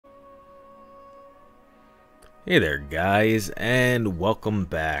Hey there guys, and welcome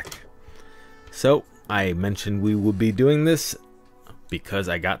back. So I mentioned we would be doing this because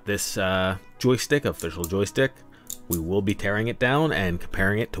I got this joystick, official joystick. We will be tearing it down and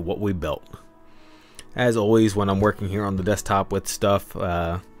comparing it to what we built. As always, when I'm working here on the desktop with stuff,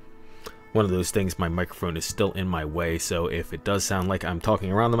 one of those things, my microphone is still in my way, so if it does sound like I'm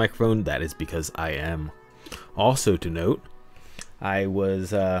talking around the microphone, that is because I am. Also to note, I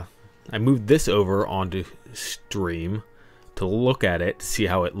moved this over onto stream to look at it, to see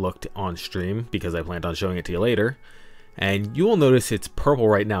how it looked on stream, because I planned on showing it to you later. And you will notice it's purple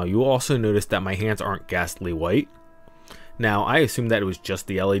right now. You will also notice that my hands aren't ghastly white. Now, I assumed that it was just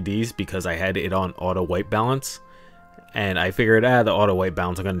the LEDs because I had it on auto white balance. And I figured, the auto white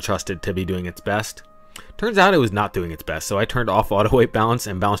balance, I'm going to trust it to be doing its best. Turns out it was not doing its best, so I turned off auto white balance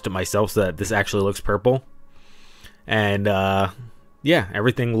and balanced it myself so that this actually looks purple. And, yeah,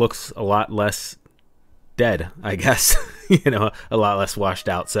 everything looks a lot less dead, I guess. A lot less washed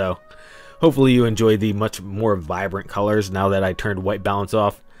out. So hopefully you enjoy the much more vibrant colors now that I turned white balance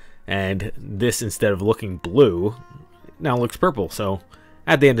off. And this, instead of looking blue, now looks purple. So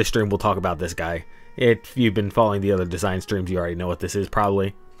at the end of the stream, we'll talk about this guy. If you've been following the other design streams, you already know what this is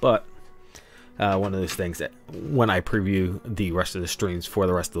probably. But one of those things that when I preview the rest of the streams for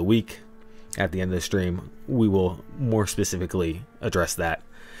the rest of the week, at the end of the stream, we will more specifically address that.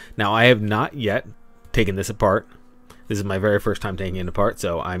 Now, I have not yet taken this apart. This is my very first time taking it apart,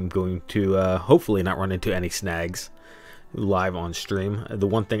 so I'm going to hopefully not run into any snags live on stream. The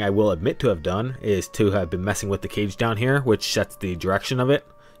one thing I will admit to have done is to have been messing with the cage down here, which sets the direction of it,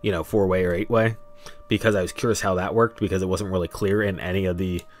 4-way or 8-way, because I was curious how that worked, because it wasn't really clear in any of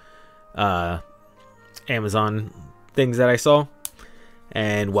the Amazon things that I saw.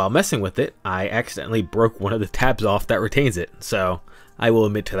 And while messing with it, I accidentally broke one of the tabs off that retains it. So I will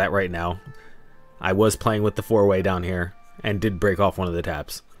admit to that right now. I was playing with the 4-way down here and did break off one of the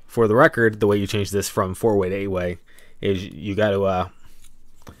tabs. For the record, the way you change this from 4-way to 8-way is you got to,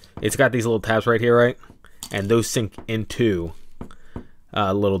 it's got these little tabs right here, right? And those sink into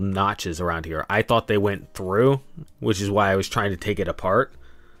little notches around here. I thought they went through, which is why I was trying to take it apart.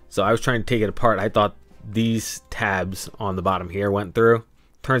 So I was trying to take it apart. I thought these tabs on the bottom here went through.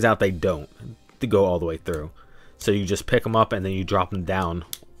 Turns out they don't. They go all the way through. So you just pick them up and then you drop them down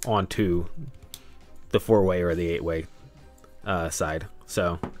onto the 4-way or the 8-way side.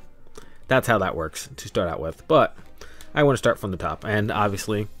 So that's how that works to start out with. But I want to start from the top. And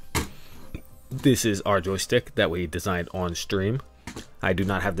obviously, this is our joystick that we designed on stream. I do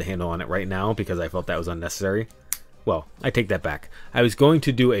not have the handle on it right now because I felt that was unnecessary. Well, I take that back. I was going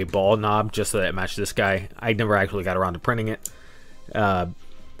to do a ball knob just so that it matched this guy. I never actually got around to printing it.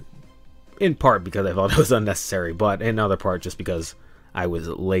 In part because I thought it was unnecessary, but in other part just because I was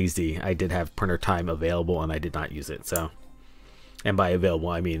lazy. I did have printer time available and I did not use it. So, and by available,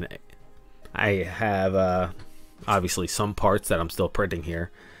 I mean I have obviously some parts that I'm still printing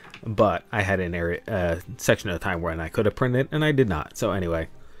here, but I had an area section of the time when I could have printed and I did not. So anyway,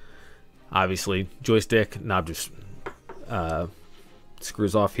 obviously joystick knob just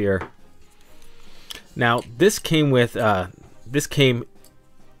screws off here. Now this came with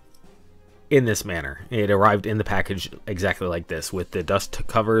in this manner. It arrived in the package exactly like this, with the dust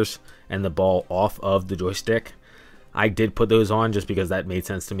covers and the ball off of the joystick. I did put those on just because that made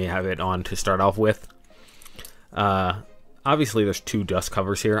sense to me, have it on to start off with. Obviously there's 2 dust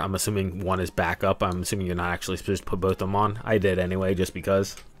covers here. I'm assuming one is back up. I'm assuming you're not actually supposed to put both of them on. I did anyway just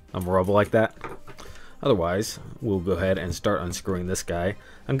because I'm a rebel like that. Otherwise, we'll go ahead and start unscrewing this guy.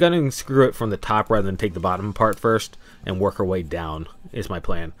 I'm going to unscrew it from the top rather than take the bottom apart first and work our way down is my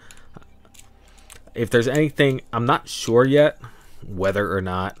plan. If there's anything, I'm not sure yet whether or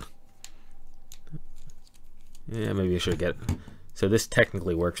not. Yeah, maybe I should get it. So this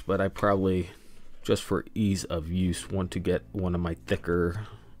technically works, but I probably, just for ease of use, want to get one of my thicker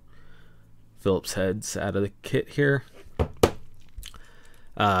Phillips heads out of the kit here.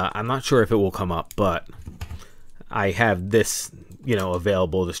 I'm not sure if it will come up, but I have this,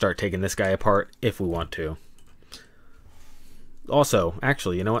 available to start taking this guy apart if we want to. Also,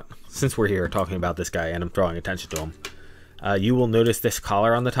 actually, you know what? Since we're here talking about this guy and I'm drawing attention to him, you will notice this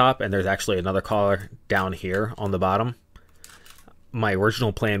collar on the top, and there's actually another collar down here on the bottom. My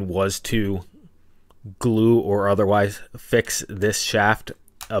original plan was to glue or otherwise fix this shaft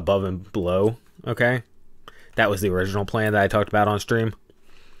above and below, okay? That was the original plan that I talked about on stream.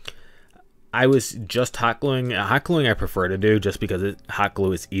 I was just hot gluing. Hot gluing I prefer to do just because hot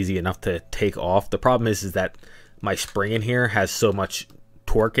glue is easy enough to take off. The problem is that my spring in here has so much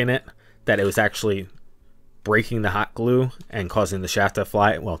torque in it that it was actually breaking the hot glue and causing the shaft to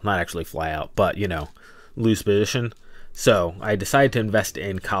fly. Well, not actually fly out, but loose position. So I decided to invest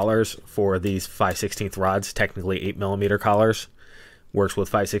in collars for these 5/16 rods, technically 8mm collars, works with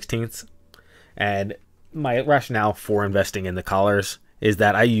 5/16. And my rationale for investing in the collars is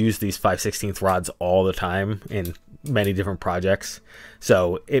that I use these 5/16 rods all the time in many different projects.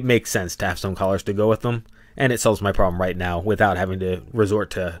 So it makes sense to have some collars to go with them. And it solves my problem right now without having to resort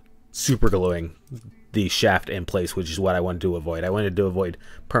to super gluing the shaft in place, which is what I wanted to avoid. I wanted to avoid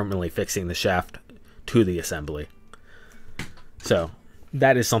permanently fixing the shaft to the assembly. So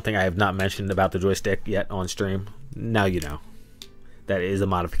that is something I have not mentioned about the joystick yet on stream. Now you know. That is a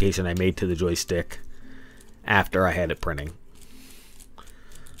modification I made to the joystick after I had it printing.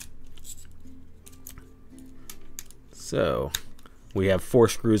 So we have 4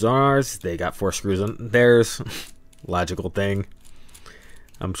 screws on ours. They got 4 screws on theirs. Logical thing.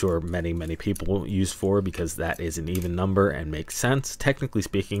 I'm sure many people use 4 because that is an even number and makes sense. Technically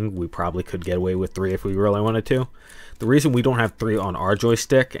speaking, we probably could get away with 3 if we really wanted to. The reason we don't have 3 on our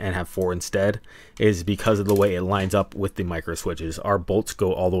joystick and have 4 instead is because of the way it lines up with the micro switches. Our bolts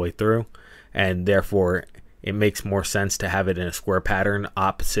go all the way through, and therefore it makes more sense to have it in a square pattern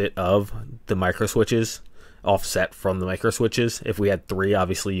opposite of the micro switches, offset from the micro switches. If we had 3,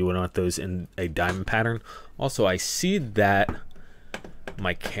 obviously you would want those in a diamond pattern. Also, I see that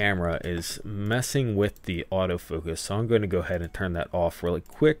my camera is messing with the autofocus, so I'm going to go ahead and turn that off really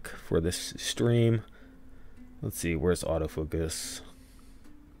quick for this stream. Let's see, where's autofocus?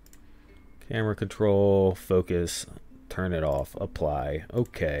 Camera control, focus, turn it off, apply.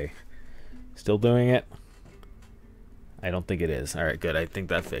 Okay. Still doing it? I don't think it is. Alright, good. I think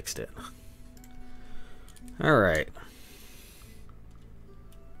that fixed it. Alright.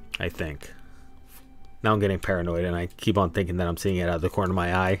 I think. Now I'm getting paranoid and I keep on thinking that I'm seeing it out of the corner of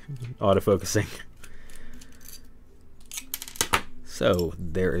my eye. Autofocusing. So,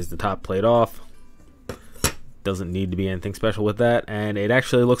 there is the top plate off. Doesn't need to be anything special with that. And it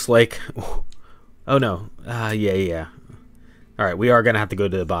actually looks like... Oh no. Yeah. Alright, we are going to have to go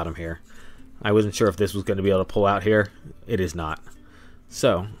to the bottom here. I wasn't sure if this was going to be able to pull out here. It is not.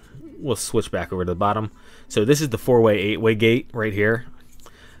 So, we'll switch back over to the bottom. So this is the 4-way, 8-way gate right here.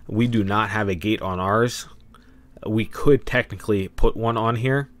 We do not have a gate on ours. We could technically put one on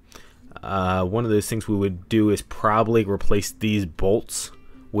here. One of those things we would do is probably replace these bolts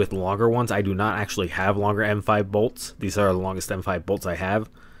with longer ones. I do not actually have longer M5 bolts. These are the longest M5 bolts I have,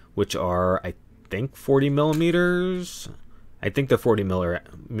 which are, I think, 40 millimeters. I think they're 40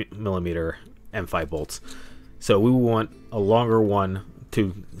 millimeter M5 bolts. So we want a longer one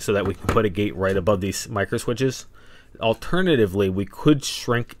so that we can put a gate right above these micro switches. Alternatively, we could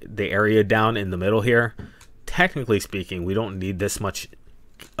shrink the area down in the middle here. Technically speaking, we don't need this much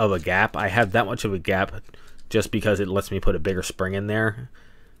of a gap. I have that much of a gap just because it lets me put a bigger spring in there,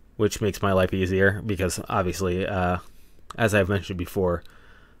 which makes my life easier because obviously, as I've mentioned before,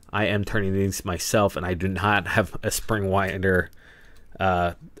 I am turning these myself and I do not have a spring winder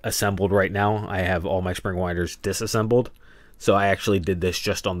assembled right now. I have all my spring winders disassembled. So I actually did this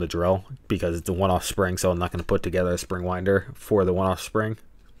just on the drill because it's a one-off spring, so I'm not going to put together a spring winder for the one-off spring.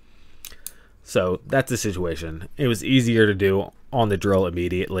 So that's the situation. It was easier to do on the drill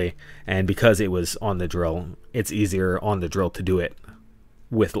immediately, and because it was on the drill, it's easier on the drill to do it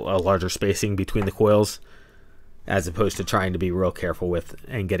with a larger spacing between the coils, as opposed to trying to be real careful with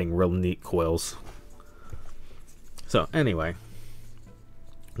and getting real neat coils. So anyway,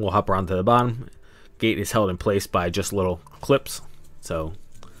 we'll hop around to the bottom. Gate is held in place by just little clips, so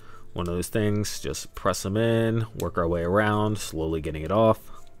one of those things, just press them in, work our way around, slowly getting it off.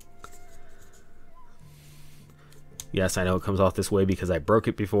 Yes, I know it comes off this way because I broke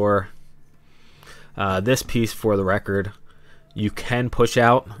it before. This piece, for the record, you can push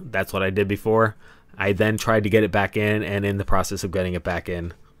out. That's what I did before. I then tried to get it back in, and in the process of getting it back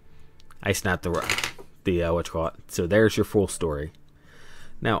in, I snapped the what you call it. So there's your full story.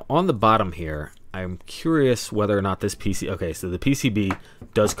 Now on the bottom here, I'm curious whether or not this PC... Okay, so the PCB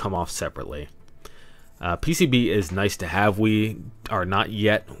does come off separately. PCB is nice to have. We are not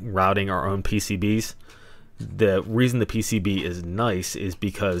yet routing our own PCBs. The reason the PCB is nice is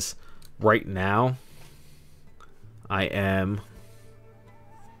because right now I'm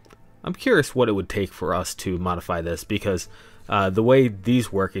curious what it would take for us to modify this, because the way these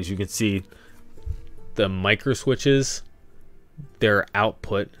work is, you can see the micro switches, their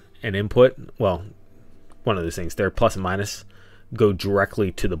output and input, well, one of those things, their plus and minus go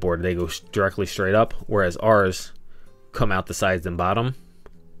directly to the board. They go directly straight up, whereas ours come out the sides and bottom,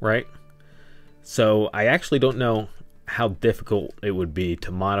 right? So I actually don't know how difficult it would be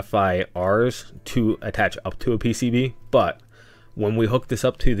to modify ours to attach up to a PCB, but when we hook this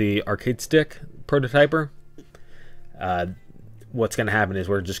up to the arcade stick, prototyper, what's going to happen is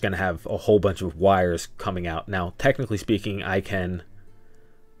we're just going to have a whole bunch of wires coming out. Now, technically speaking, I'm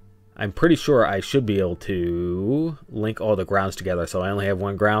pretty sure I should be able to link all the grounds together, so I only have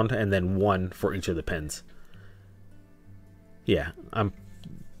one ground and then one for each of the pins. Yeah,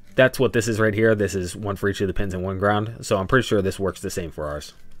 that's what this is right here. This is one for each of the pins and one ground, so I'm pretty sure this works the same for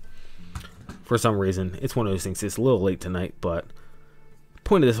ours. For some reason, it's one of those things. It's a little late tonight, but the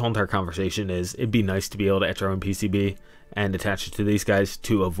point of this whole entire conversation is it'd be nice to be able to etch our own PCB and attach it to these guys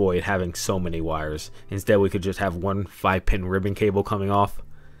to avoid having so many wires. Instead, we could just have one 5-pin ribbon cable coming off,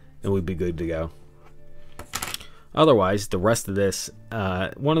 and we'd be good to go. Otherwise, the rest of this,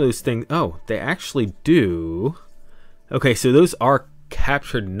 one of those things, oh, they actually do. Okay, so those are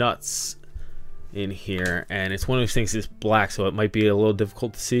captured nuts in here, and it's one of those things that's black, so it might be a little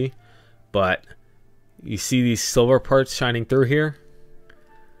difficult to see, but you see these silver parts shining through here?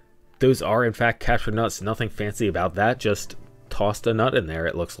 Those are in fact captured nuts. Nothing fancy about that, just tossed a nut in there,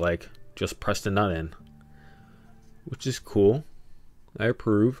 it looks like. Just pressed a nut in, which is cool. I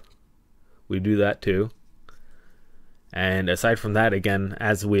approve. We do that too. And aside from that, again,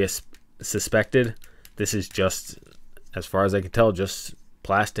 as we suspected, this is just, as far as I can tell, just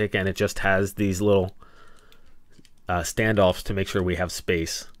plastic, and it just has these little standoffs to make sure we have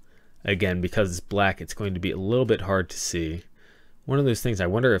space. Again, because it's black, it's going to be a little bit hard to see. One of those things, I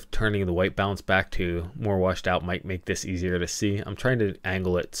wonder if turning the white balance back to more washed out might make this easier to see. I'm trying to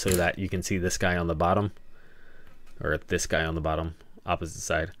angle it so that you can see this guy on the bottom, or this guy on the bottom, opposite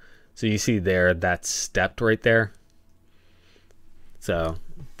side. So you see there, that's stepped right there. So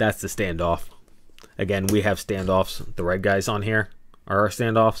that's the standoff. Again, we have standoffs. The red guys on here are our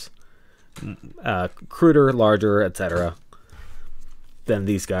standoffs. Cruder, larger, etc. than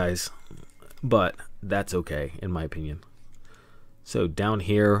these guys. But that's okay, in my opinion. So down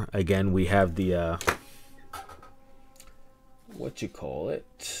here, again, we have the, what you call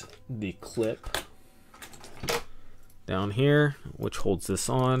it? The clip down here, which holds this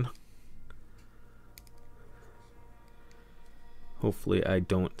on. Hopefully I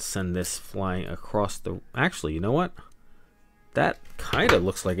don't send this flying across the... Actually, you know what? That kind of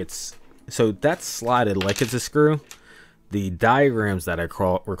looks like it's... So that's slotted like it's a screw. The diagrams that I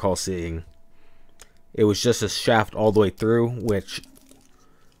recall seeing, it was just a shaft all the way through, which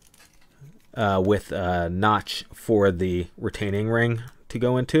with a notch for the retaining ring to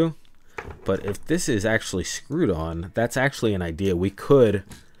go into. But if this is actually screwed on, that's actually an idea. We could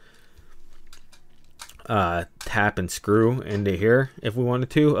tap and screw into here if we wanted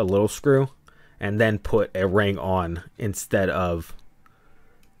to, a little screw, and then put a ring on instead of...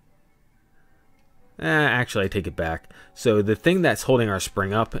 actually, I take it back. So the thing that's holding our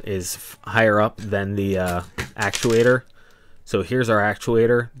spring up is higher up than the actuator. So here's our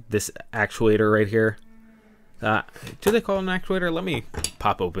actuator, this actuator right here. Do they call it an actuator? Let me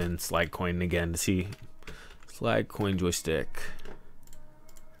pop open Slidecoin again to see. Slidecoin joystick.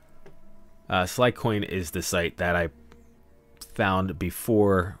 Slidecoin is the site that I found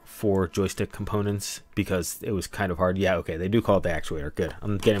before for joystick components because it was kind of hard. Yeah, okay, they do call it the actuator. Good.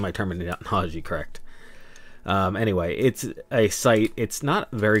 I'm getting my terminology correct. Anyway, it's a site. It's not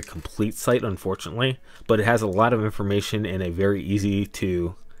a very complete site, unfortunately, but it has a lot of information in a very easy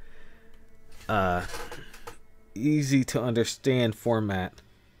to understand format,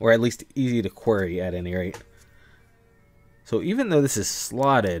 or at least easy to query at any rate. So even though this is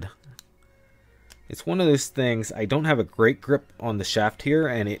slotted, it's one of those things, I don't have a great grip on the shaft here,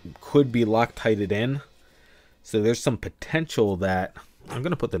 and it could be Loctited in. So there's some potential that... I'm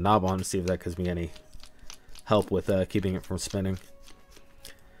going to put the knob on to see if that gives me any help with keeping it from spinning.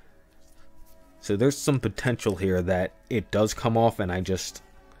 So there's some potential here that it does come off, and I just...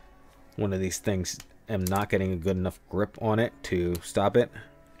 one of these things, am not getting a good enough grip on it to stop it.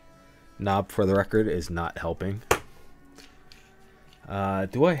 Knob, for the record, is not helping.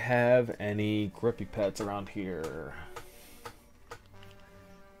 Do I have any grippy pads around here?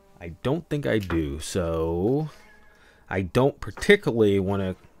 I don't think I do, so I don't particularly want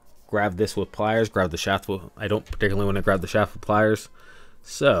to grab this with pliers, grab the shaft with... I don't particularly want to grab the shaft with pliers,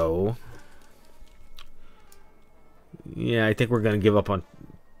 so yeah, I think we're going to give up on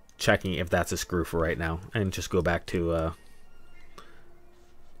checking if that's a screw for right now and just go back to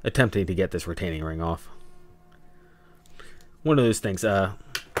attempting to get this retaining ring off. One of those things,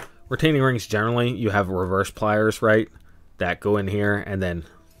 retaining rings generally, you have reverse pliers, right, that go in here and then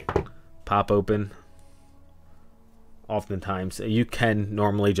pop open. Oftentimes, you can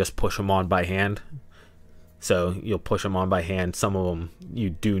normally just push them on by hand. So you'll push them on by hand. Some of them, you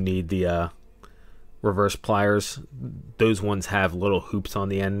do need the reverse pliers. Those ones have little hoops on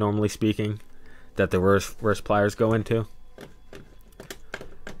the end, normally speaking, that the reverse pliers go into.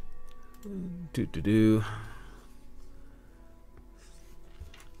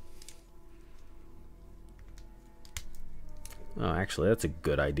 Oh, actually, that's a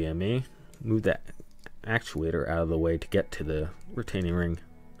good idea, me. Move that actuator out of the way to get to the retaining ring.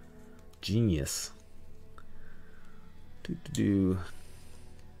 Genius.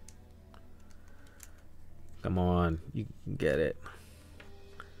 Come on, you can get it.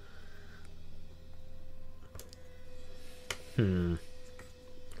 And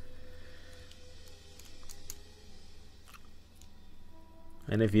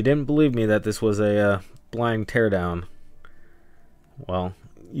if you didn't believe me that this was a blind teardown, well,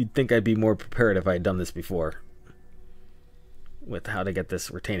 you'd think I'd be more prepared if I had done this before with how to get this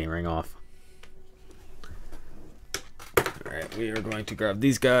retaining ring off. Alright, we are going to grab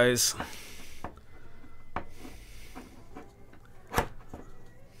these guys.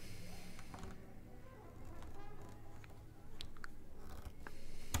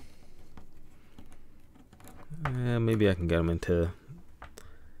 Maybe I can get them into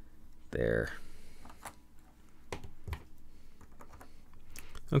there.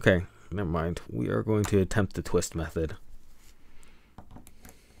 Okay, never mind. We are going to attempt the twist method.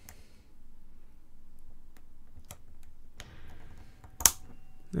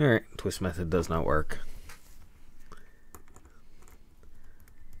 Alright, twist method does not work.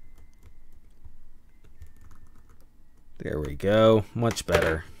 There we go. Much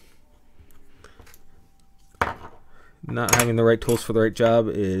better. Not having the right tools for the right job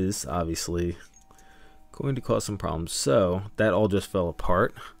is obviously going to cause some problems. So that all just fell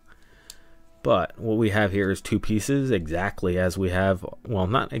apart. But what we have here is two pieces exactly as we have, well,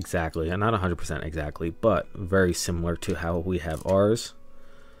 not exactly, not 100% exactly, but very similar to how we have ours.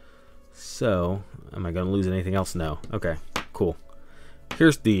 So am I going to lose anything else? No. Okay, cool.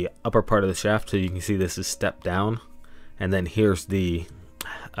 Here's the upper part of the shaft, so you can see this is step down. And then here's the,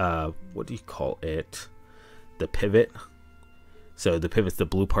 what do you call it? The pivot. So the pivot's the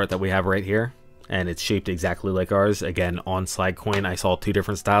blue part that we have right here, and it's shaped exactly like ours. Again, on slide coin I saw two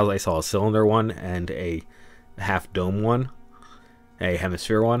different styles. I saw a cylinder one and a half dome one, a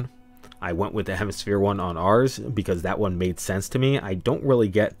hemisphere one. I went with the hemisphere one on ours because that one made sense to me. I don't really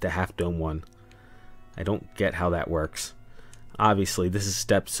get the half dome one. I don't get how that works. Obviously this is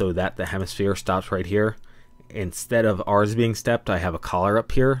stepped so that the hemisphere stops right here. Instead of ours being stepped, I have a collar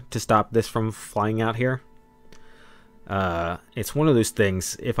up here to stop this from flying out here. It's one of those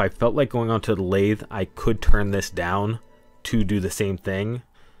things, if I felt like going onto the lathe, I could turn this down to do the same thing,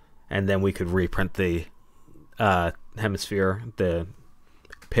 and then we could reprint the hemisphere, the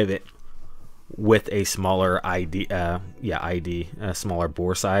pivot, with a smaller smaller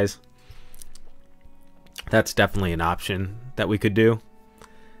bore size. That's definitely an option that we could do.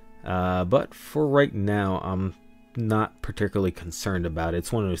 But for right now, I'm not particularly concerned about it.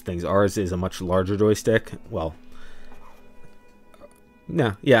 It's one of those things. Ours is a much larger joystick. Well,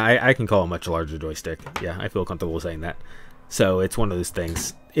 no, yeah, I can call it a much larger joystick. Yeah, I feel comfortable saying that. So it's one of those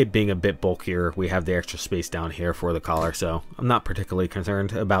things. It being a bit bulkier, we have the extra space down here for the collar, so I'm not particularly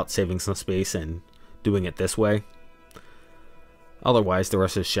concerned about saving some space and doing it this way. Otherwise, the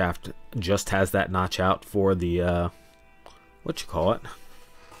rest of the shaft just has that notch out for the,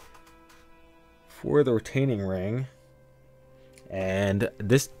 for the retaining ring. And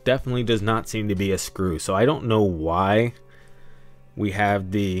this definitely does not seem to be a screw, so I don't know why we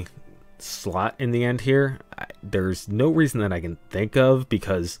have the slot in the end here. There's no reason that I can think of,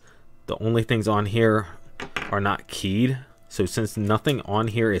 because the only things on here are not keyed. So since nothing on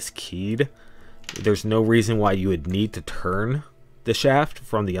here is keyed, there's no reason why you would need to turn the shaft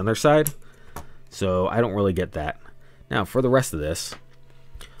from the underside. So I don't really get that. Now for the rest of this,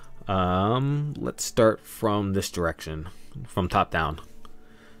 let's start from this direction, from top down.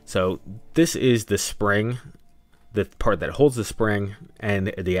 So this is the spring, the part that holds the spring and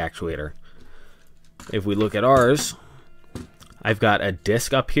the actuator. If we look at ours, I've got a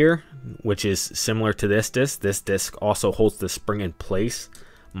disc up here, which is similar to this disc. This disc also holds the spring in place.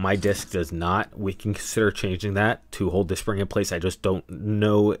 My disc does not. We can consider changing that to hold the spring in place. I just don't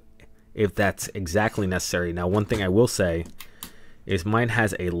know if that's exactly necessary. Now, one thing I will say is mine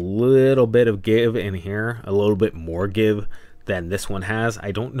has a little bit of give in here, a little bit more give than this one has.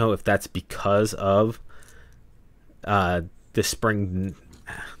 I don't know if that's because of the spring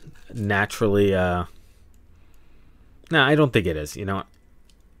naturally, no, I don't think it is. You know what?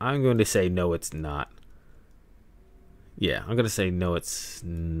 I'm going to say no, it's not. Yeah, I'm going to say no, it's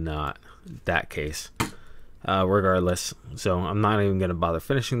not that case. Regardless, so I'm not even going to bother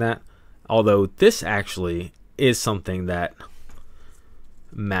finishing that. Although this actually is something that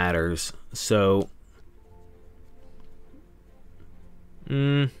matters. So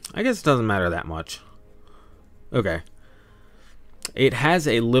I guess it doesn't matter that much. Okay. It has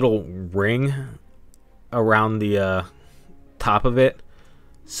a little ring around the top of it,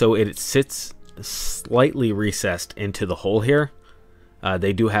 so it sits slightly recessed into the hole here.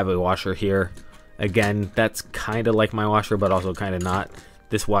 They do have a washer here. Again, that's kind of like my washer, but also kind of not.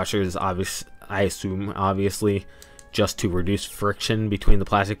 This washer is obvious, I assume, obviously, just to reduce friction between the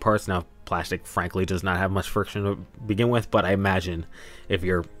plastic parts. Now, plastic, frankly, does not have much friction to begin with, but I imagine if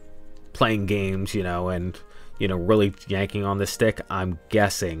you're playing games, you know, and, you know, really yanking on this stick, I'm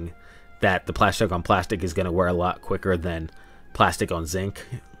guessing that the plastic on plastic is going to wear a lot quicker than plastic on zinc.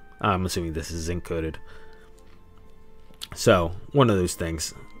 I'm assuming this is zinc coated. So, one of those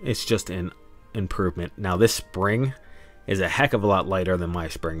things. It's just an improvement. Now, this spring is a heck of a lot lighter than my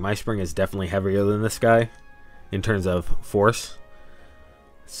spring. My spring is definitely heavier than this guy in terms of force.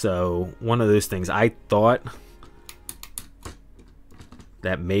 So, one of those things. I thought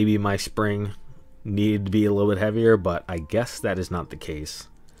that maybe my spring needed to be a little bit heavier, but I guess that is not the case.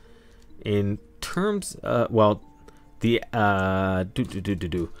 In terms, well, the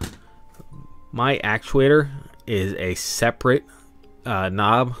my actuator is a separate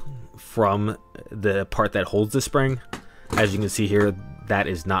knob from the part that holds the spring. As you can see here, that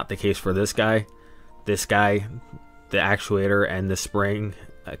is not the case for this guy. This guy, the actuator and the spring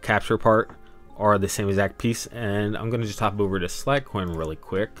capture part are the same exact piece. And I'm going to just hop over to Slagcoin really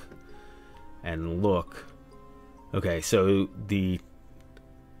quick and look. Okay, so the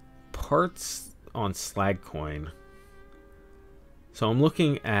parts on Slagcoin. So I'm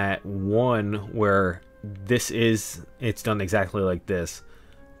looking at one where it's done exactly like this,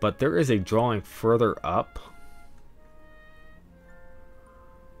 but there is a drawing further up.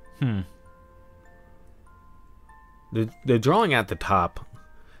 The drawing at the top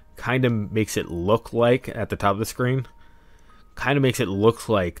kind of makes it look like, at the top of the screen, kind of makes it look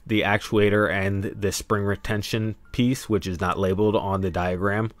like the actuator and the spring retention piece, which is not labeled on the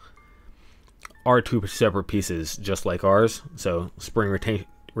diagram, are two separate pieces just like ours. So spring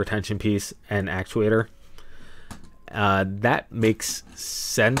retention piece and actuator. That makes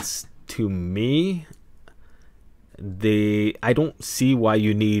sense to me. I don't see why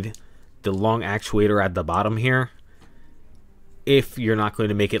you need the long actuator at the bottom here if you're not going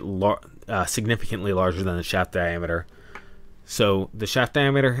to make it significantly larger than the shaft diameter. So the shaft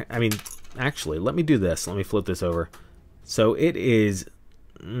diameter, I mean, actually, let me do this. Let me flip this over. So it is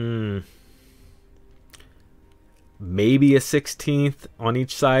maybe a 16th on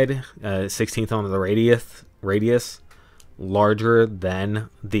each side, 16th on the radius, larger than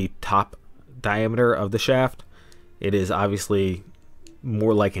the top diameter of the shaft. It is obviously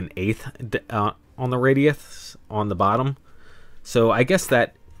more like an 1/8 on the radius on the bottom. So I guess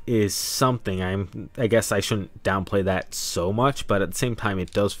that is something. I guess I shouldn't downplay that so much, but at the same time,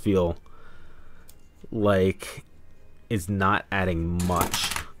 it does feel like it's not adding much.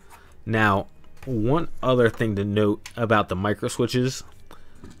 Now, one other thing to note about the micro switches.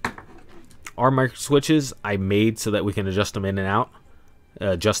 Our micro switches I made so that we can adjust them in and out,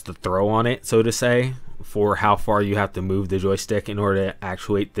 adjust the throw on it, so to say, for how far you have to move the joystick in order to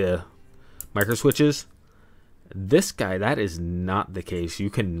actuate the micro switches. This guy, that is not the case. You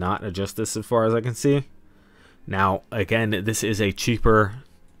cannot adjust this as far as I can see. Now, again, this is a cheaper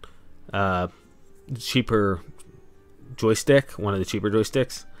joystick, one of the cheaper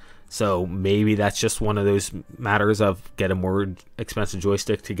joysticks. So maybe that's just one of those matters of get a more expensive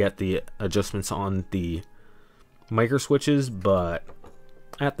joystick to get the adjustments on the micro switches, but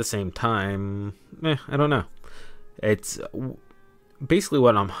at the same time, I don't know. It's basically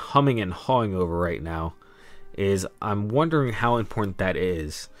what I'm humming and hawing over right now is I'm wondering how important that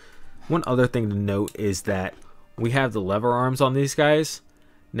is. One other thing to note is that we have the lever arms on these guys.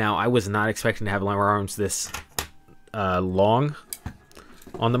 Now, I was not expecting to have lever arms this long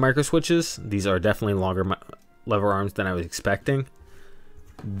on the micro switches. These are definitely longer lever arms than I was expecting.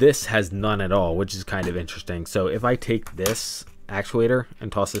 This has none at all, which is kind of interesting. So if I take this actuator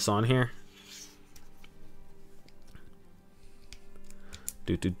and toss this on here,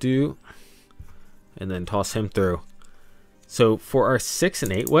 and then toss him through. So for our 6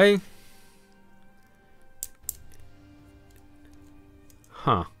 and 8 way,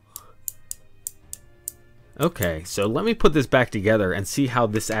 okay, so let me put this back together and see how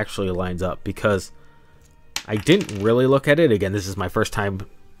this actually lines up, because I didn't really look at it. Again, this is my first time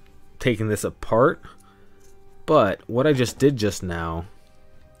taking this apart, but what I just did just now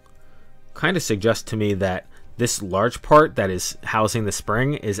kind of suggests to me that this large part that is housing the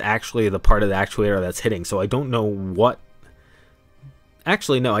spring is actually the part of the actuator that's hitting. So I don't know what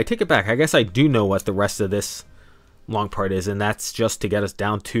actually, no, I take it back. I guess I do know what the rest of this long part is, and that's just to get us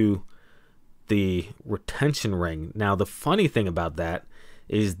down to the retention ring. Now, the funny thing about that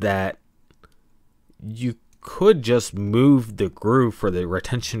is that you could just move the groove for the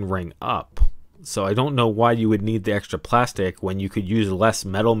retention ring up. So I don't know why you would need the extra plastic when you could use less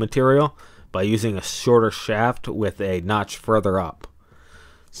metal material by using a shorter shaft with a notch further up.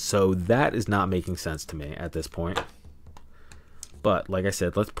 So that is not making sense to me at this point. But like I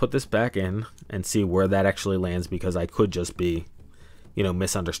said, let's put this back in and see where that actually lands, because I could just be, you know,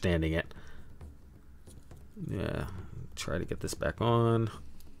 misunderstanding it. Yeah, try to get this back on.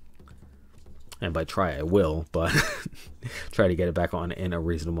 And by try, I will, but try to get it back on in a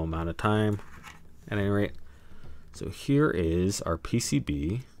reasonable amount of time, at any rate. So here is our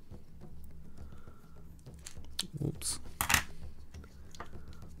PCB. Oops.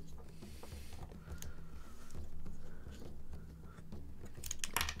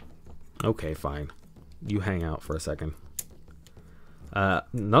 Okay, fine. You hang out for a second.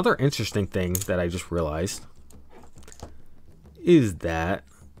 Another interesting thing that I just realized is that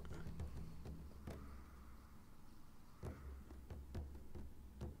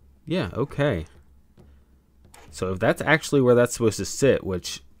yeah, okay. So if that's actually where that's supposed to sit,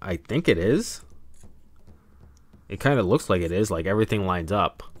 which I think it is, it kind of looks like it is, like everything lines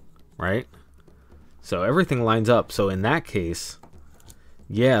up, right? So everything lines up. So in that case,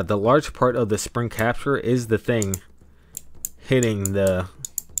 yeah, the large part of the spring capture is the thing hitting the...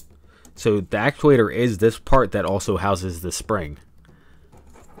 So the actuator is this part that also houses the spring.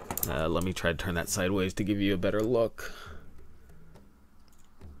 Let me try to turn that sideways to give you a better look.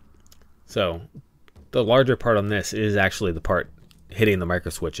 So the larger part on this is actually the part hitting the micro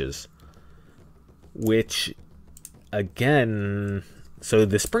switches, which again, so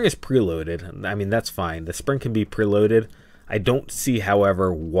the spring is preloaded. I mean, that's fine. The spring can be preloaded. I don't see,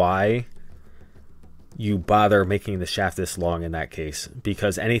 however, why you bother making the shaft this long in that case,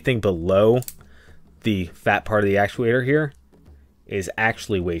 because anything below the fat part of the actuator here is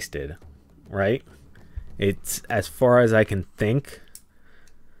actually wasted, right? It's, as far as I can think,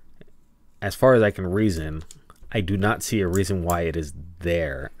 as far as I can reason, I do not see a reason why it is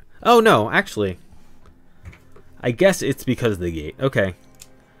there. Oh no, actually, I guess it's because of the gate. Okay,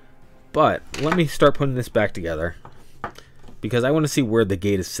 but let me start putting this back together, because I want to see where the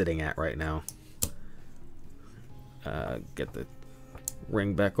gate is sitting at right now. Get the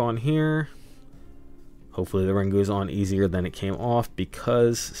ring back on here. Hopefully the ring goes on easier than it came off,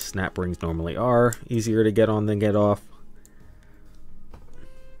 because snap rings normally are easier to get on than get off.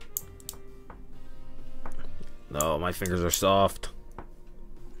 Oh, my fingers are soft.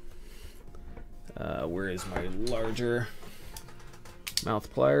 Where is my larger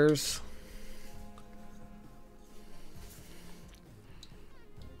mouth pliers?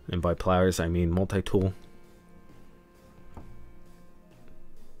 And by pliers, I mean multi-tool.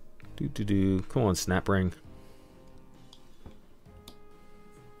 Come on, snap ring.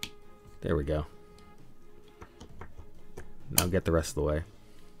 There we go. Now get the rest of the way,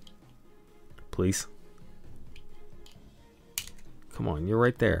 please. Come on, you're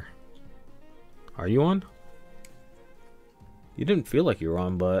right there. Are you on? You didn't feel like you were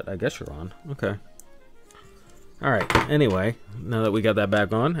on, but I guess you're on. Okay. Alright, anyway, now that we got that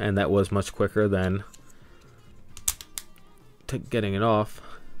back on, and that was much quicker than getting it off.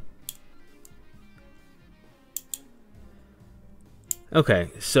 Okay,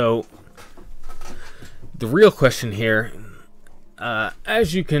 so the real question here,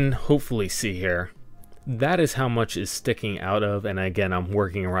 as you can hopefully see here, that is how much is sticking out of, and again, I'm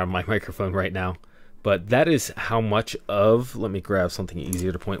working around my microphone right now, but that is how much of, let me grab something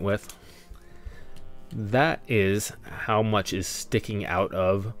easier to point with. That is how much is sticking out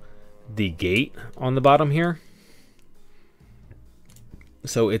of the gate on the bottom here.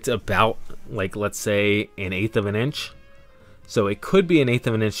 So it's about, like, let's say 1/8 of an inch. So it could be 1/8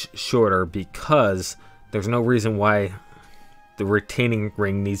 of an inch shorter, because there's no reason why the retaining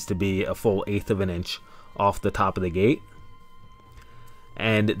ring needs to be a full 1/8 of an inch off the top of the gate.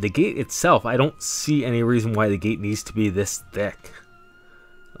 And the gate itself, I don't see any reason why the gate needs to be this thick.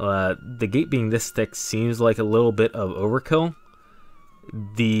 The gate being this thick seems like a little bit of overkill.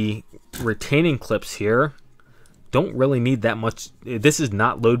 The retaining clips here don't really need that much. This is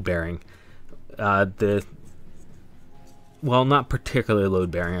not load bearing. Well, not particularly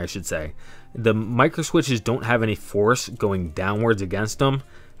load bearing, I should say. The micro switches don't have any force going downwards against them,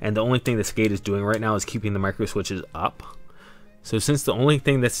 and the only thing this gate is doing right now is keeping the micro switches up. So since the only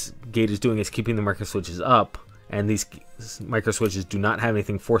thing this gate is doing is keeping the micro switches up, and these micro switches do not have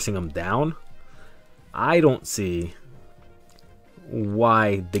anything forcing them down, I don't see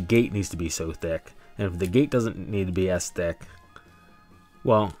why the gate needs to be so thick. And if the gate doesn't need to be as thick,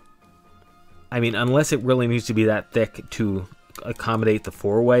 well, I mean, unless it really needs to be that thick to accommodate the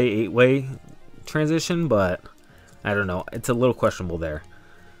 4-way, 8-way transition, but I don't know. It's a little questionable there.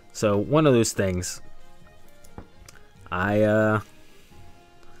 So one of those things, I'm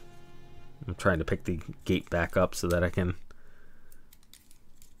trying to pick the gate back up so that I can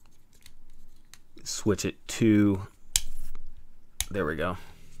switch it to, there we go.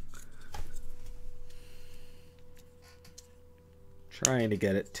 Trying to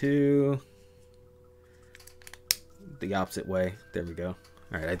get it to the opposite way. There we go.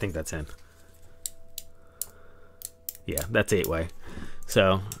 All right, I think that's in. Yeah, that's 8-way.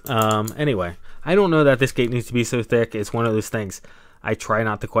 So, anyway, I don't know that this gate needs to be so thick. It's one of those things. I try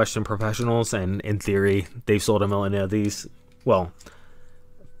not to question professionals, and in theory, they've sold 1 million of these. Well,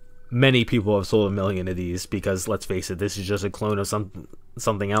 many people have sold 1 million of these because, let's face it, this is just a clone of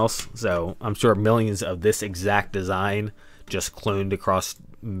something else. So, I'm sure millions of this exact design just cloned across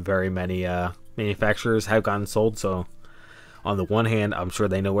very many manufacturers have gotten sold. So, on the one hand, I'm sure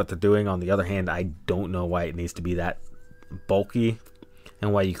they know what they're doing. On the other hand, I don't know why it needs to be that bulky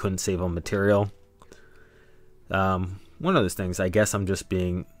and why you couldn't save on material. One of those things, I guess I'm just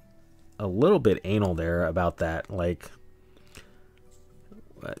being a little bit anal there about that. Like,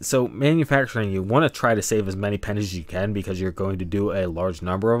 so manufacturing, you want to try to save as many pennies as you can because you're going to do a large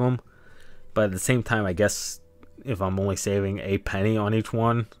number of them. But at the same time, I guess if I'm only saving a penny on each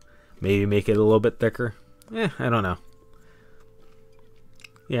one, maybe make it a little bit thicker. I don't know.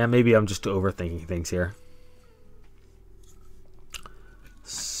 Yeah, maybe I'm just overthinking things here.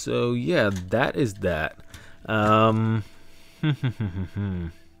 So yeah, that is that.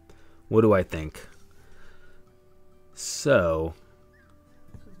 What do I think? So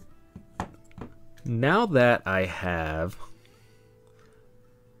now that I have,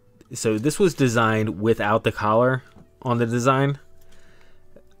 so this was designed without the collar on the design.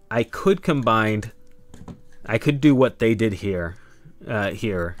 I could do what they did here.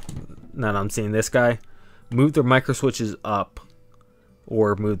 Now I'm seeing this guy, move the micro switches up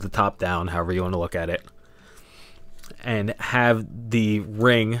or move the top down, however you want to look at it, and have the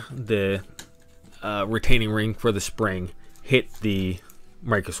ring, the retaining ring for the spring, hit the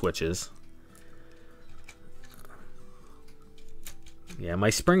micro switches. Yeah, my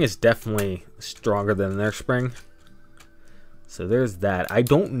spring is definitely stronger than their spring. So there's that. I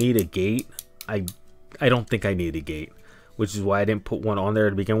don't need a gate. I don't think I need a gate, which is why I didn't put one on there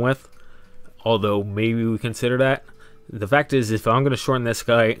to begin with. Although maybe we consider that. The fact is, if I'm going to shorten this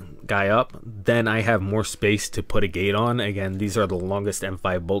guy up, then I have more space to put a gate on. Again, these are the longest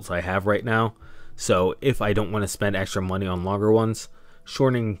M5 bolts I have right now. So if I don't want to spend extra money on longer ones,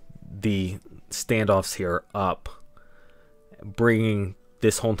 shortening the standoffs here up, bringing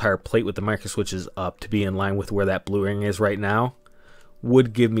this whole entire plate with the micro switches up to be in line with where that blue ring is right now,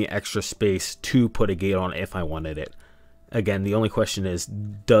 would give me extra space to put a gate on if I wanted it. Again, the only question is,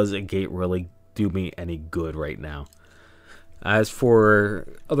 does a gate really do me any good right now? As for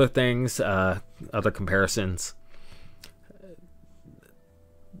other things, other comparisons,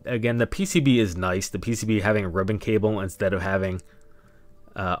 again, the PCB is nice. The PCB having a ribbon cable instead of having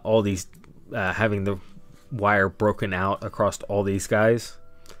all these, having the wire broken out across all these guys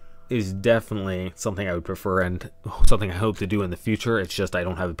is definitely something I would prefer and something I hope to do in the future. It's just I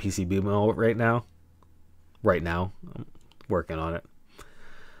don't have a PCB mill right now. I'm working on it.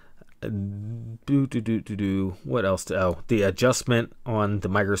 What else? The adjustment on the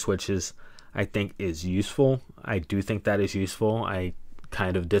micro switches I think is useful. I do think that is useful. I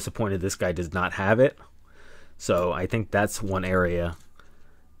kind of disappointed this guy does not have it. So I think that's one area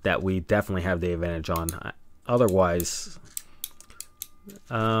that we definitely have the advantage on. Otherwise,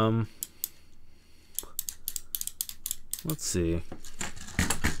 let's see.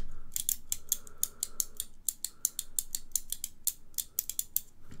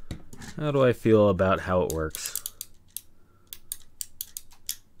 How do I feel about how it works?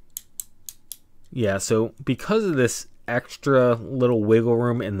 Yeah, so because of this extra little wiggle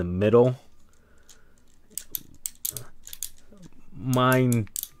room in the middle, mine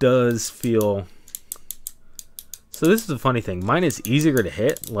does feel... So this is the funny thing. Mine is easier to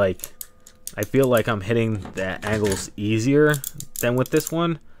hit. Like, I feel like I'm hitting the angles easier than with this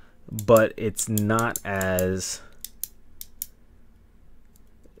one, but it's not as...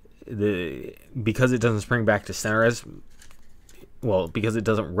 because it doesn't spring back to center as well, because it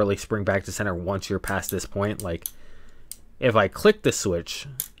doesn't really spring back to center once you're past this point. Like, if I click the switch,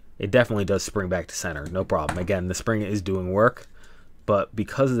 it definitely does spring back to center, no problem. Again, the spring is doing work, but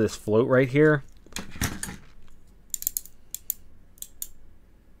because of this float right here,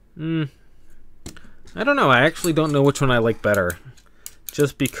 I don't know. I actually don't know which one I like better.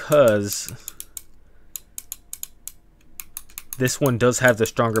 Just because this one does have the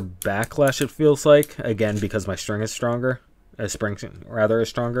stronger backlash, it feels like. Again, because my string is stronger. Spring, rather, is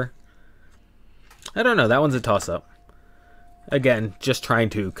stronger. I don't know. That one's a toss-up. Again, just trying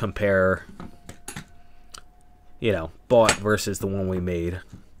to compare, you know, bought versus the one we made.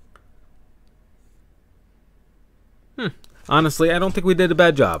 Honestly, I don't think we did a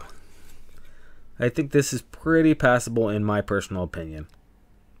bad job. I think this is pretty passable in my personal opinion.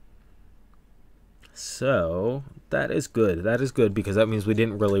 So, that is good. That is good because that means we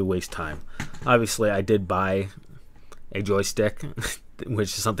didn't really waste time. Obviously, I did buy a joystick, which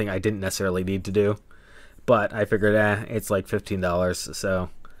is something I didn't necessarily need to do. But I figured, it's like $15, so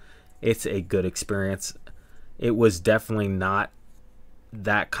it's a good experience. It was definitely not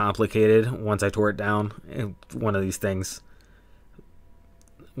that complicated once I tore it down. One of these things.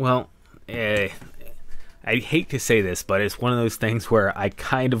 Well, I hate to say this, but it's one of those things where I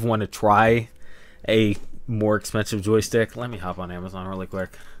kind of want to try a more expensive joystick. Let me hop on Amazon really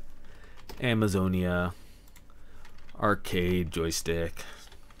quick. Amazonia arcade joystick.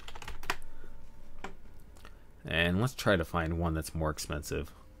 And let's try to find one that's more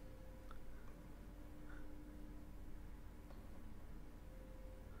expensive.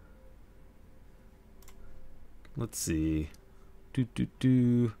 Let's see.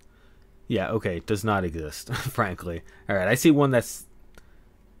 Yeah, okay, it does not exist, frankly. Alright, I see one that's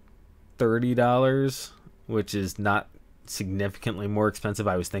 $30, which is not significantly more expensive.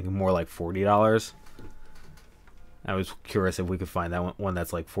 I was thinking more like $40. I was curious if we could find that one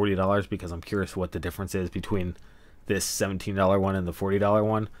that's like $40 because I'm curious what the difference is between this $17 one and the $40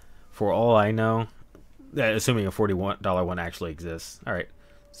 one. For all I know, assuming a $41 one actually exists. Alright,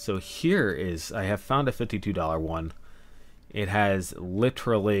 so here is, I have found a $52 one. It has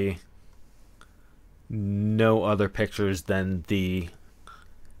literally no other pictures than the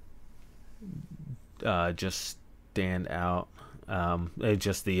just stand out,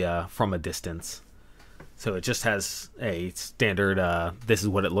 just the from a distance. So it just has a standard this is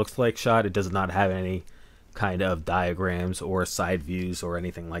what it looks like shot. It does not have any kind of diagrams or side views or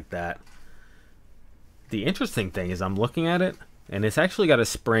anything like that. The interesting thing is I'm looking at it and it's actually got a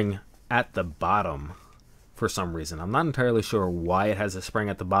spring at the bottom for some reason. I'm not entirely sure why it has a spring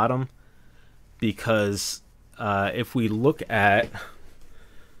at the bottom, because if we look at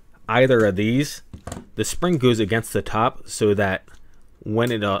either of these, the spring goes against the top so that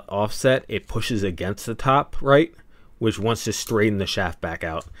when it offset, it pushes against the top, right? Which wants to straighten the shaft back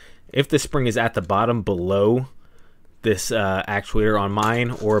out. If the spring is at the bottom below this actuator on mine,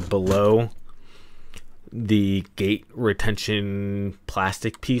 or below the gate retention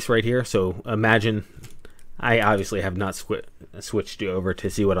plastic piece right here. So imagine, I obviously have not switched you over to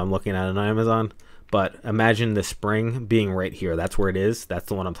see what I'm looking at on Amazon, but imagine the spring being right here. That's where it is. That's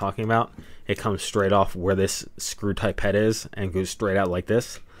the one I'm talking about. It comes straight off where this screw type head is and goes straight out like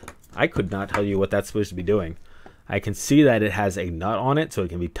this. I could not tell you what that's supposed to be doing. I can see that it has a nut on it so it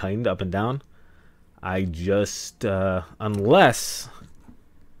can be tightened up and down. I just, unless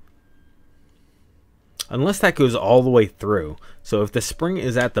that goes all the way through. So if the spring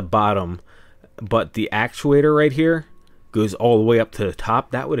is at the bottom, but the actuator right here goes all the way up to the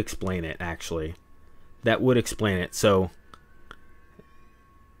top, that would explain it, actually. That would explain it. So,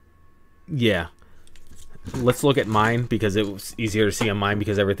 yeah. Let's look at mine, because it was easier to see on mine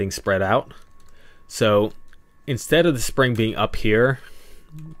because everything's spread out. So, instead of the spring being up here,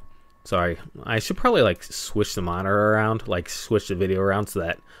 sorry, I should probably like switch the monitor around, like switch the video around so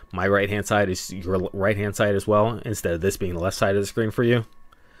that my right hand side is your right hand side as well, instead of this being the left side of the screen for you.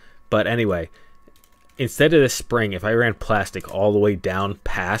 But anyway, instead of this spring, if I ran plastic all the way down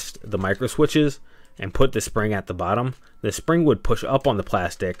past the micro switches and put the spring at the bottom, the spring would push up on the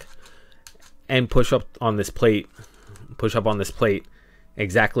plastic and push up on this plate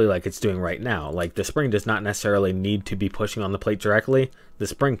exactly like it's doing right now. Like, the spring does not necessarily need to be pushing on the plate directly. The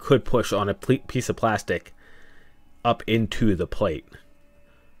spring could push on a piece of plastic up into the plate.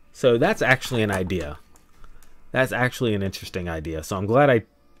 So that's actually an idea. That's actually an interesting idea. So I'm glad I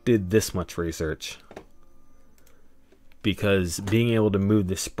did this much research, because being able to move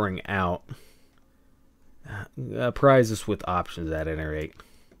the spring out provides us with options at any rate.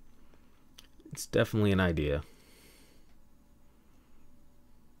 It's definitely an idea.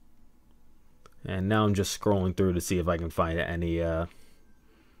 And now I'm just scrolling through to see if I can find any,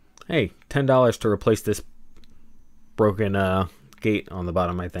 hey, $10 to replace this broken gate on the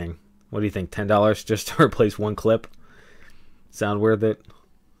bottom of my thing. What do you think, $10 just to replace one clip? Sound worth it?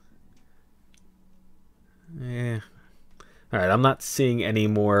 Yeah. Alright, I'm not seeing any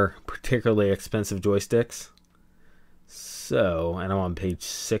more particularly expensive joysticks. So, and I'm on page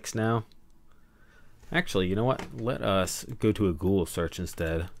 6 now. Actually, you know what? Let us go to a Google search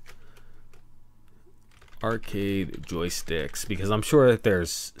instead. Arcade joysticks, because I'm sure that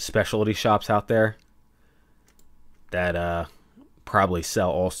there's specialty shops out there that probably sell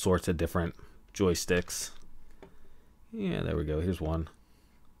all sorts of different joysticks. Yeah, there we go. Here's one.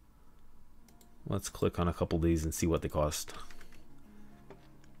 Let's click on a couple of these and see what they cost.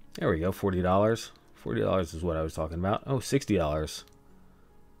 There we go, $40. $40 is what I was talking about. Oh, $60.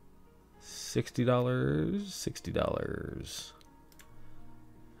 $60. $60.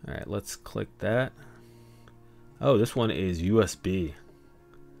 All right, let's click that. Oh, this one is USB.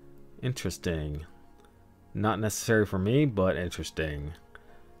 Interesting. Not necessary for me, but interesting.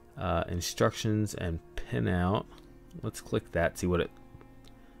 Instructions and pinout. Let's click that, see what it...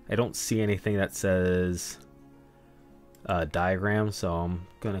 I don't see anything that says diagram, so I'm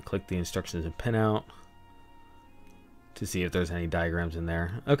going to click the instructions and pinout to see if there's any diagrams in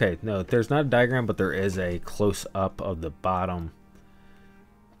there. Okay, no, there's not a diagram, but there is a close-up of the bottom.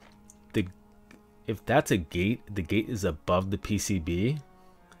 If that's a gate, the gate is above the PCB.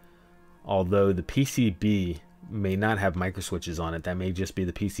 Although the PCB may not have micro switches on it. That may just be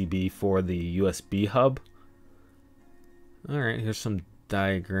the PCB for the USB hub. Alright, here's some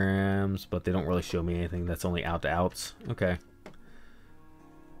diagrams, but they don't really show me anything. That's only out to outs. Okay.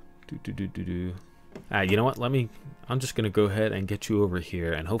 You know what? I'm just going to go ahead and get you over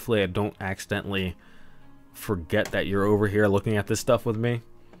here. And hopefully I don't accidentally forget that you're over here looking at this stuff with me.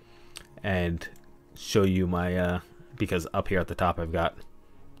 And show you my, because up here at the top I've got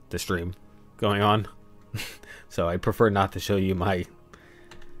the stream going on. So I prefer not to show you my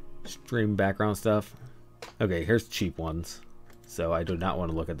stream background stuff. Okay, here's cheap ones. So I do not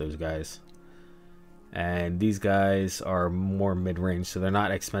want to look at those guys. And these guys are more mid-range, so they're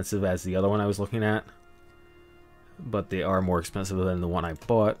not expensive as the other one I was looking at. But they are more expensive than the one I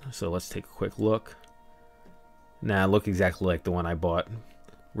bought. So let's take a quick look. Nah, look exactly like the one I bought.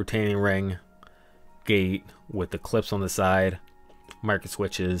 Retaining ring, gate with the clips on the side, micro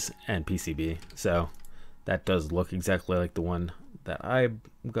switches, and PCB. So that does look exactly like the one that I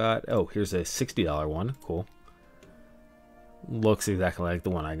got. Oh, here's a $60 one. Cool. Looks exactly like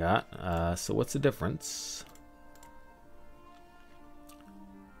the one I got. So what's the difference?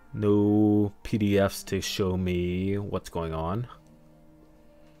 No PDFs to show me what's going on.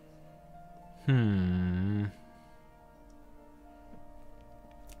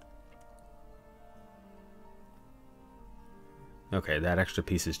 Okay, that extra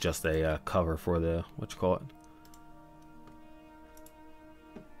piece is just a cover for the, what you call it.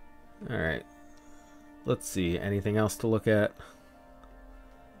 Alright. Let's see, anything else to look at?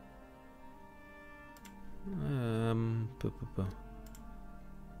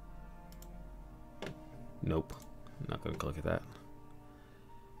 Nope. I'm not going to click at that.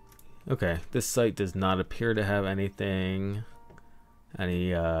 Okay, this site does not appear to have anything,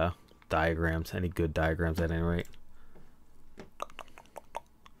 any diagrams, any good diagrams at any rate.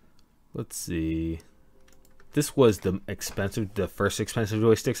 Let's see. This was the first expensive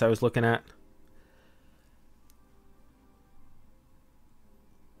joysticks I was looking at.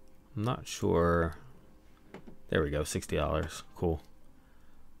 I'm not sure. There we go, $60. Cool.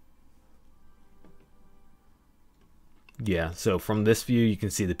 Yeah, so from this view, you can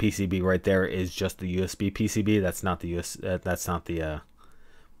see the PCB right there is just the USB PCB. That's not the that's not the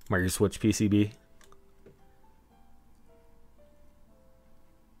micro switch PCB.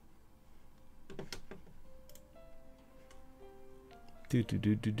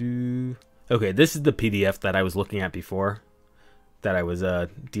 Okay, this is the PDF that I was looking at before, that I was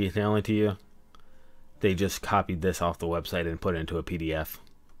detailing to you. They just copied this off the website and put it into a PDF,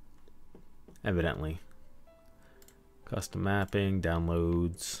 evidently. Custom mapping,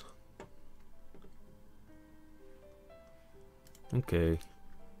 downloads. Okay.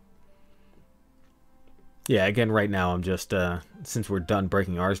 Yeah, again, right now I'm just, since we're done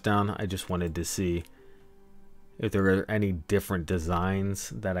breaking ours down, I just wanted to see if there are any different designs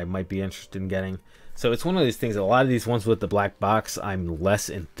that I might be interested in getting. So it's one of these things, a lot of these ones with the black box, I'm less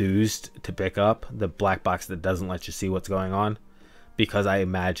enthused to pick up. The black box that doesn't let you see what's going on. Because I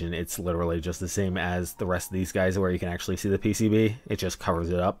imagine it's literally just the same as the rest of these guys where you can actually see the PCB. It just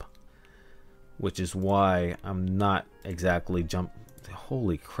covers it up. Which is why I'm not exactly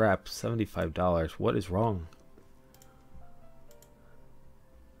Holy crap, $75. What is wrong?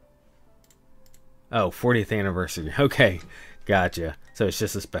 Oh, 40th anniversary. Okay, gotcha. So it's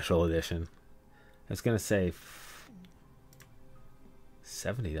just a special edition. I was going to say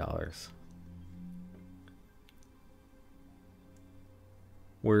 $70.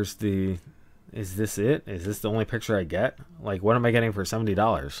 Where's the... Is this it? Is this the only picture I get? Like, what am I getting for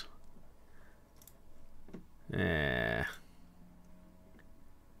 $70? Eh.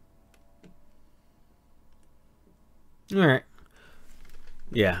 Alright.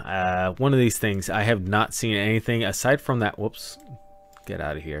 Yeah, one of these things. I have not seen anything aside from that... Whoops. Get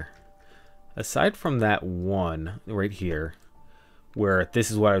out of here. Aside from that one right here, where this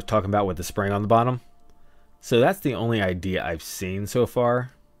is what I was talking about with the spring on the bottom. So that's the only idea I've seen so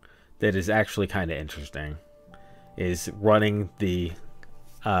far that is actually kind of interesting, is running the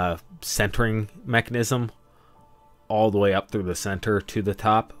centering mechanism all the way up through the center to the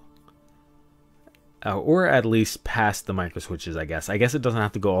top, or at least past the micro switches. I guess it doesn't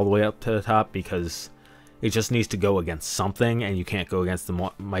have to go all the way up to the top because it just needs to go against something, and you can't go against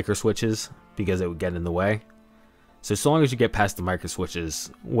the micro switches because it would get in the way. So long as you get past the micro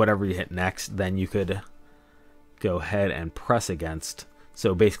switches, whatever you hit next, then you could go ahead and press against.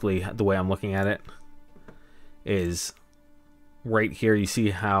 So basically, the way I'm looking at it is right here. You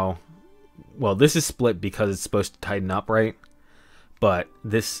see how, well, this is split because it's supposed to tighten up, right? But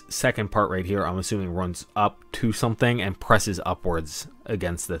this second part right here, I'm assuming runs up to something and presses upwards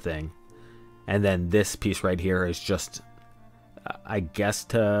against the thing. And then this piece right here is just, I guess,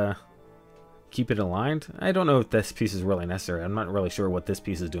 to keep it aligned. I don't know if this piece is really necessary. I'm not really sure what this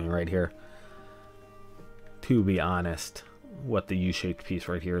piece is doing right here, to be honest, what the U-shaped piece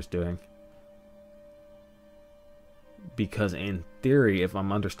right here is doing. Because in theory, if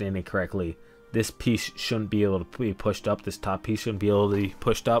I'm understanding correctly, this piece shouldn't be able to be pushed up. This top piece shouldn't be able to be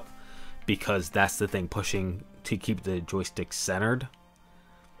pushed up because that's the thing pushing to keep the joystick centered.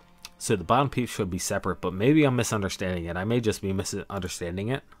 So the bottom piece should be separate, but maybe I'm misunderstanding it. I may just be misunderstanding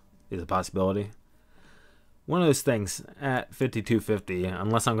it. Is a possibility. One of those things at $52.50,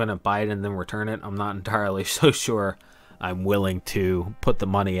 unless I'm going to buy it and then return it, I'm not entirely so sure I'm willing to put the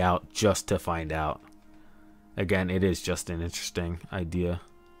money out just to find out. Again, it is just an interesting idea.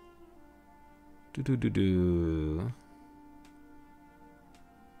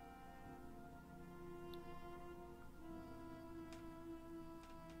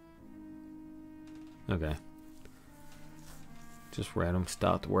 Okay. Just random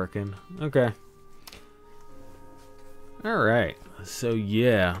stopped working. Okay. Alright. So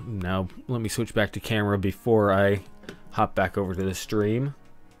yeah. Now let me switch back to camera before I hop back over to the stream.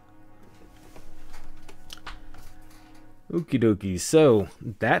 Okie dokie. So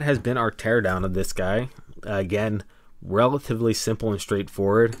that has been our teardown of this guy. Again, relatively simple and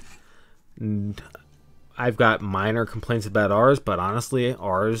straightforward. I've got minor complaints about ours, but honestly,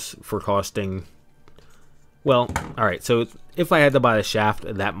 ours for costing... Well, alright, so if I had to buy the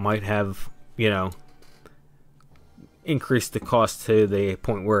shaft, that might have, you know, increased the cost to the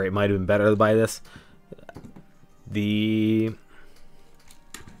point where it might have been better to buy this.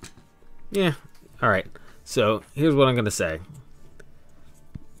 Yeah, alright. So, here's what I'm going to say.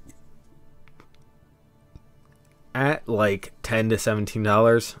 At like $10 to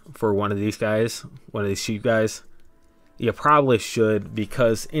 $17 for one of these guys, one of these cheap guys, you probably should,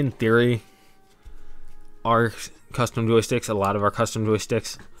 because in theory, our custom joysticks, a lot of our custom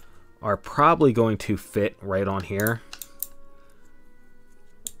joysticks are probably going to fit right on here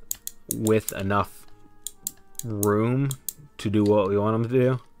with enough room to do what we want them to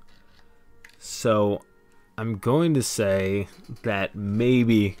do. So I'm going to say that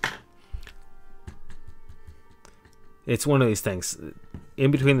maybe it's one of these things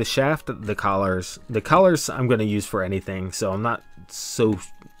in between the shaft, the collars I'm going to use for anything, so I'm not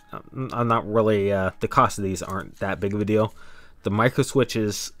really, the cost of these aren't that big of a deal. The micro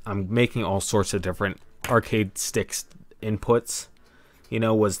switches, I'm making all sorts of different arcade sticks inputs, you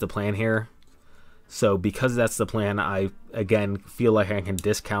know, was the plan here. So because that's the plan, I, again, feel like I can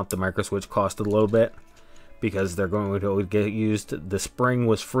discount the micro switch cost a little bit because they're going to get used. The spring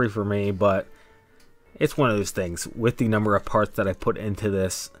was free for me, but it's one of those things. With the number of parts that I put into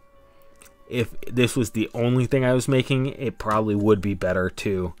this, if this was the only thing I was making, it probably would be better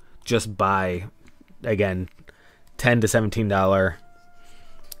to just buy, again, $10 to $17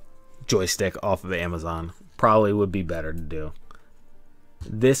 joystick off of Amazon. Probably would be better to do.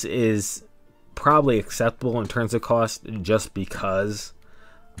 This is probably acceptable in terms of cost just because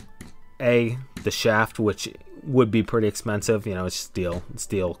the shaft, which would be pretty expensive, you know, it's steel.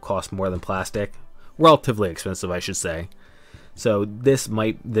 Steel costs more than plastic. Relatively expensive, I should say. So this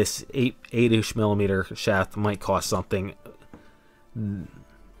 8-ish millimeter shaft might cost something.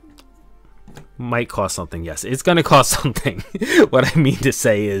 Yes, it's going to cost something. What I mean to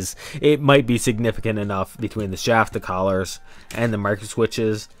say is it might be significant enough between the shaft, the collars, and the micro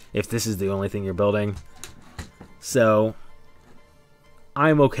switches if this is the only thing you're building. So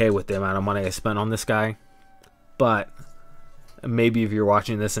I'm okay with the amount of money I spent on this guy, but maybe if you're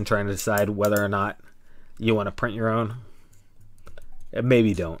watching this and trying to decide whether or not you want to print your own,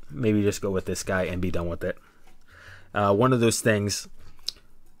 maybe don't. Maybe just go with this guy and be done with it. One of those things,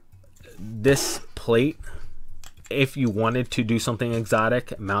 this plate, if you wanted to do something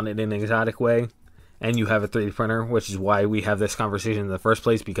exotic, mount it in an exotic way, and you have a 3D printer, which is why we have this conversation in the first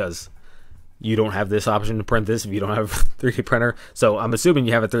place, because you don't have this option to print this if you don't have a 3D printer. So I'm assuming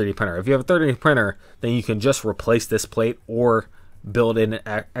you have a 3D printer. If you have a 3D printer, then you can just replace this plate or build in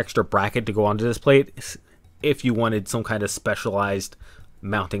an extra bracket to go onto this plate if you wanted some kind of specialized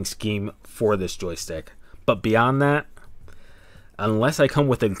mounting scheme for this joystick. But beyond that, unless I come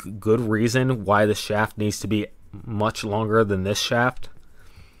with a good reason why the shaft needs to be much longer than this shaft,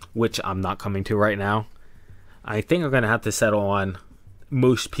 which I'm not coming to right now, I think I'm going to have to settle on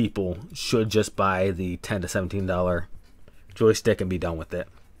most people should just buy the $10 to $17 joystick and be done with it.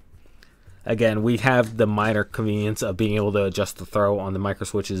 Again, we have the minor convenience of being able to adjust the throw on the micro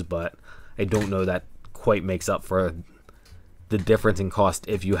switches, but I don't know that quite makes up for the difference in cost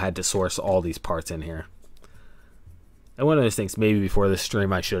if you had to source all these parts in here. And one of those things, maybe before this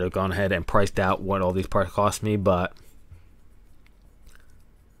stream I should have gone ahead and priced out what all these parts cost me, but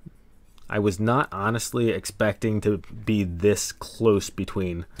I was not honestly expecting to be this close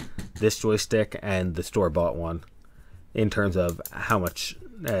between this joystick and the store-bought one in terms of how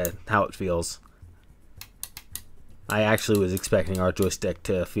it feels. I actually was expecting our joystick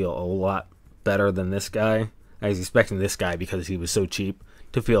to feel a lot better than this guy. I was expecting this guy, because he was so cheap,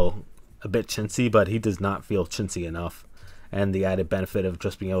 to feel a bit chintzy, but he does not feel chintzy enough. And the added benefit of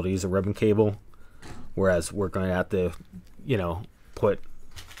just being able to use a ribbon cable, whereas we're going to have to, you know, put,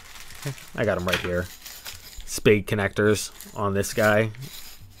 I got them right here, spade connectors on this guy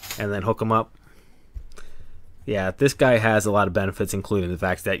and then hook them up. Yeah, this guy has a lot of benefits, including the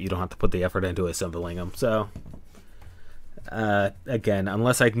fact that you don't have to put the effort into assembling them. So again,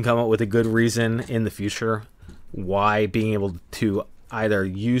 unless I can come up with a good reason in the future why being able to either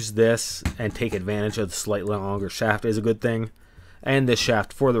use this and take advantage of the slightly longer shaft is a good thing, and this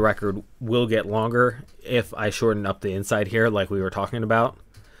shaft, for the record, will get longer if I shorten up the inside here like we were talking about.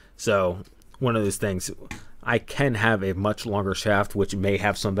 So one of those things, I can have a much longer shaft, which may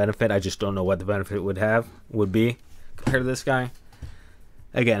have some benefit. I just don't know what the benefit would be compared to this guy.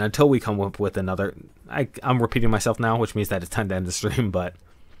 Again, until we come up with another, I'm repeating myself now, which means that it's time to end the stream, but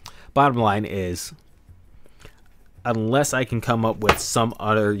bottom line is, unless I can come up with some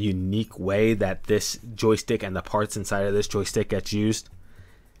other unique way that this joystick and the parts inside of this joystick gets used,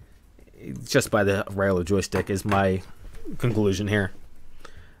 just by the regular joystick is my conclusion here.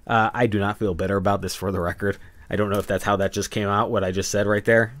 I do not feel bitter about this, for the record. I don't know if that's how that just came out, what I just said right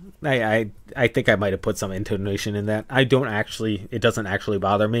there. I think I might have put some intonation in that. It doesn't actually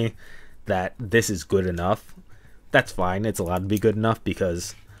bother me that this is good enough. That's fine. It's allowed to be good enough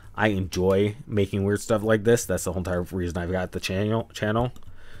because I enjoy making weird stuff like this. That's the whole entire reason I've got the channel.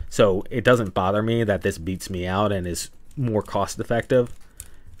 So it doesn't bother me that this beats me out and is more cost effective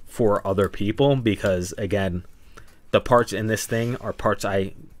for other people, because again, the parts in this thing are parts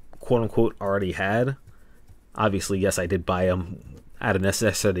I quote unquote already had. Obviously, yes, I did buy them out of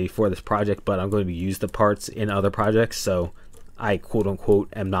necessity for this project, but I'm going to use the parts in other projects, so I quote unquote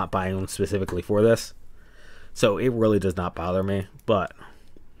am not buying them specifically for this. So it really does not bother me, but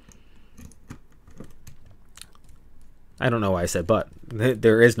I don't know why I said but.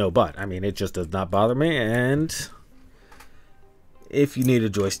 There is no but. I mean, it just does not bother me. And if you need a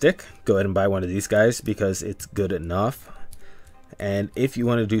joystick, go ahead and buy one of these guys because it's good enough. And if you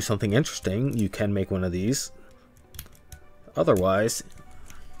want to do something interesting, you can make one of these. Otherwise,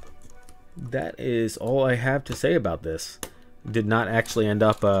 that is all I have to say about this. Did not actually end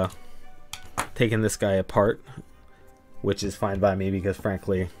up taking this guy apart, which is fine by me because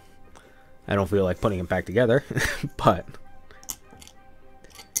frankly, I don't feel like putting it back together. But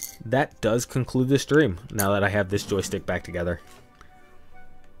that does conclude the stream now that I have this joystick back together.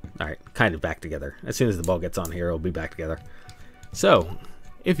 Alright, kind of back together. As soon as the ball gets on here, it'll be back together. So,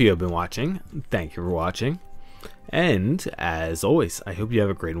 if you have been watching, thank you for watching. And, as always, I hope you have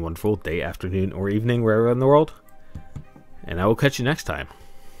a great and wonderful day, afternoon, or evening, wherever in the world. And I will catch you next time.